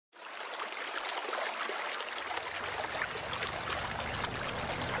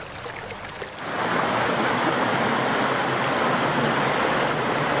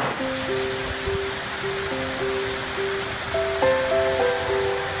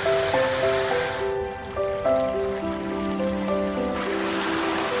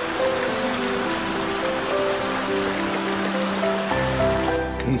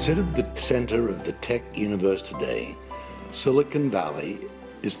Considered the center of the tech universe today, Silicon Valley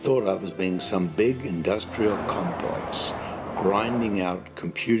is thought of as being some big industrial complex grinding out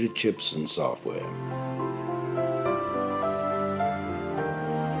computer chips and software.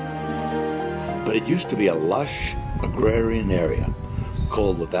 But it used to be a lush agrarian area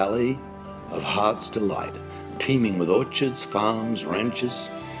called the Valley of Heart's Delight, teeming with orchards, farms, ranches,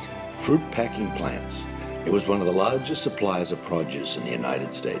 fruit packing plants. It was one of the largest suppliers of produce in the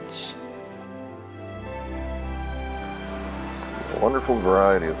United States. A wonderful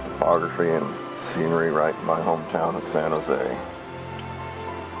variety of topography and scenery right in my hometown of San Jose.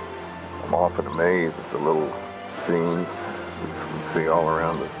 I'm often amazed at the little scenes we see all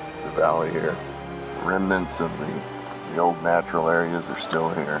around the valley here. Remnants of the old natural areas are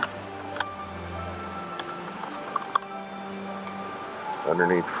still here.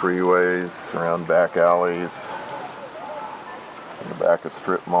 Underneath freeways, around back alleys, in the back of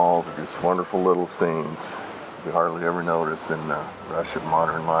strip malls are just wonderful little scenes we hardly ever notice in the rush of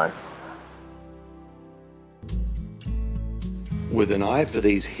modern life. With an eye for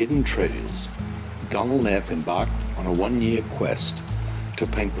these hidden treasures, Donald Neff embarked on a one-year quest to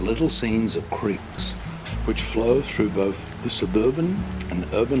paint the little scenes of creeks which flow through both the suburban and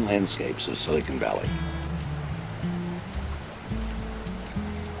urban landscapes of Silicon Valley.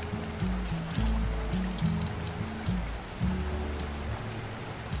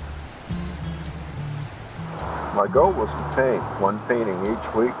 My goal was to paint one painting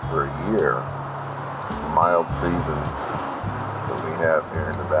each week for a year. The mild seasons that we have here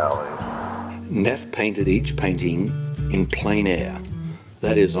in the valley. Neff painted each painting in plein air,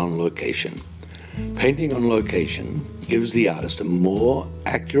 that is, on location. Painting on location gives the artist a more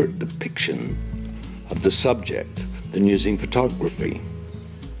accurate depiction of the subject than using photography.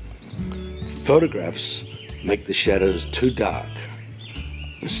 Photographs make the shadows too dark,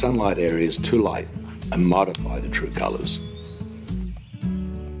 the sunlight areas too light, and modify the true colors.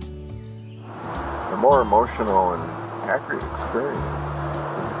 A more emotional and accurate experience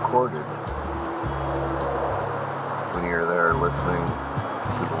is recorded when you're there listening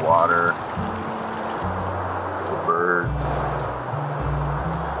to the water, the birds,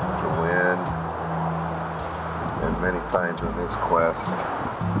 the wind, and many times on this quest,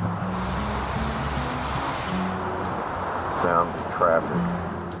 sounds of traffic.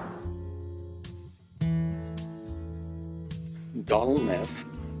 Donald Neff,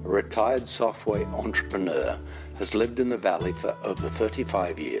 a retired software entrepreneur, has lived in the valley for over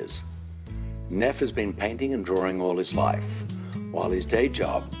 35 years. Neff has been painting and drawing all his life, while his day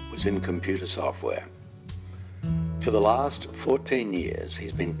job was in computer software. For the last 14 years,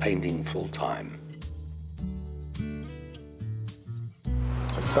 he's been painting full-time.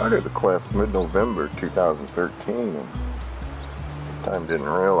 I started the quest mid-November 2013, and at the time didn't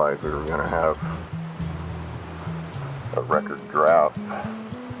realize we were going to have a record drought,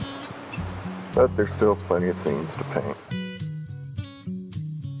 but there's still plenty of scenes to paint.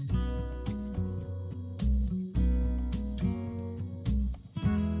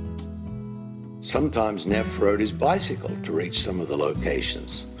 Sometimes Neff rode his bicycle to reach some of the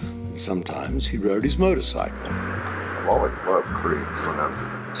locations, and sometimes he rode his motorcycle. I've always loved creeks. When I was a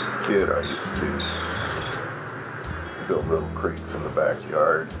kid, I used to build little creeks in the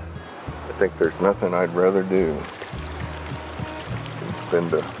backyard. I think there's nothing I'd rather do than spend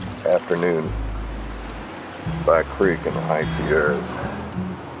the afternoon by a creek in the high Sierras.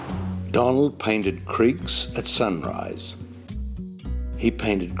 Donald painted creeks at sunrise. He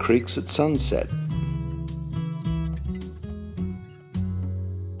painted creeks at sunset.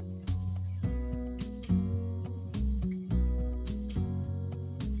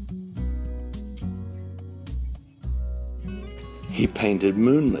 He painted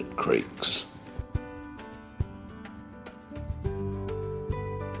moonlit creeks.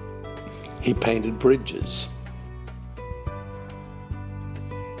 He painted bridges.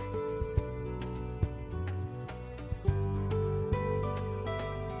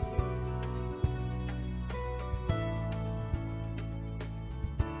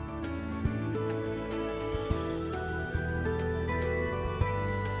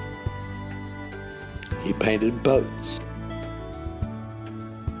 He painted boats.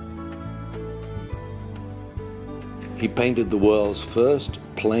 He painted the world's first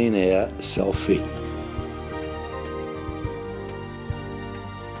plein air selfie.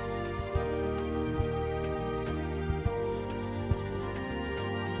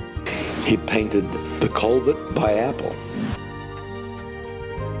 He painted the culvert by Apple.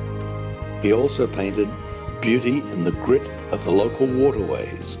 He also painted beauty in the grit of the local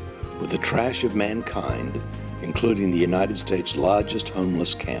waterways, with the trash of mankind including the United States' largest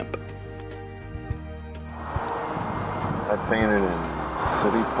homeless camp. I painted in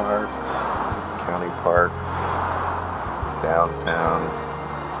city parks, county parks, downtown,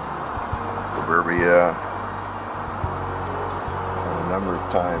 suburbia, and a number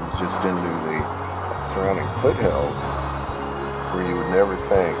of times just into the surrounding foothills where you would never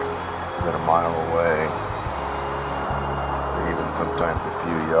think that a mile away, or even sometimes a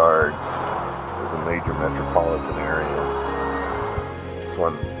few yards, is a major metropolitan area. That's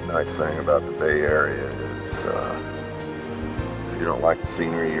one nice thing about the Bay Area is if you don't like the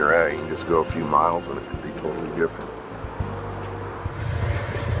scenery you're at, you can just go a few miles and it could be totally different.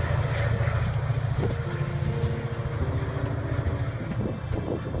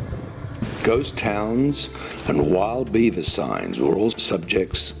 Ghost towns and wild beaver signs were all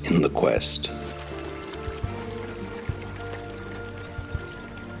subjects in the quest.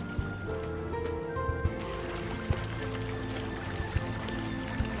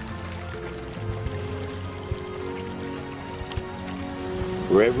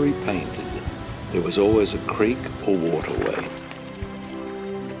 Wherever he painted, there was always a creek or waterway.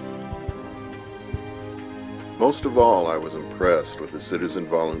 Most of all, I was impressed with the citizen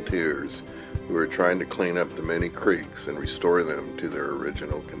volunteers who were trying to clean up the many creeks and restore them to their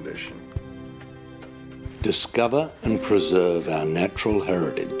original condition. Discover and preserve our natural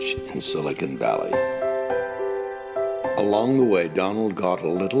heritage in Silicon Valley. Along the way, Donald got a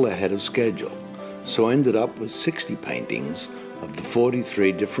little ahead of schedule, so ended up with 60 paintings of the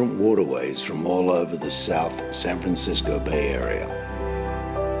 43 different waterways from all over the South San Francisco Bay Area.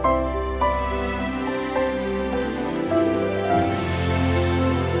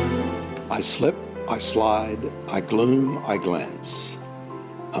 I slip, I slide, I gloom, I glance.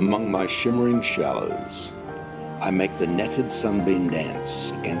 Among my shimmering shallows, I make the netted sunbeam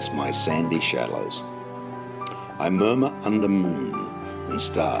dance against my sandy shallows. I murmur under moon and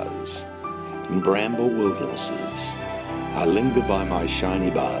stars. In bramble wildernesses, I linger by my shiny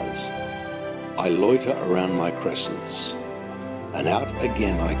bars. I loiter around my cresses, and out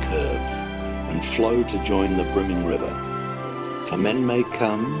again I curve and flow to join the brimming river. For men may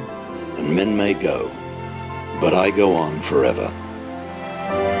come and men may go, but I go on forever.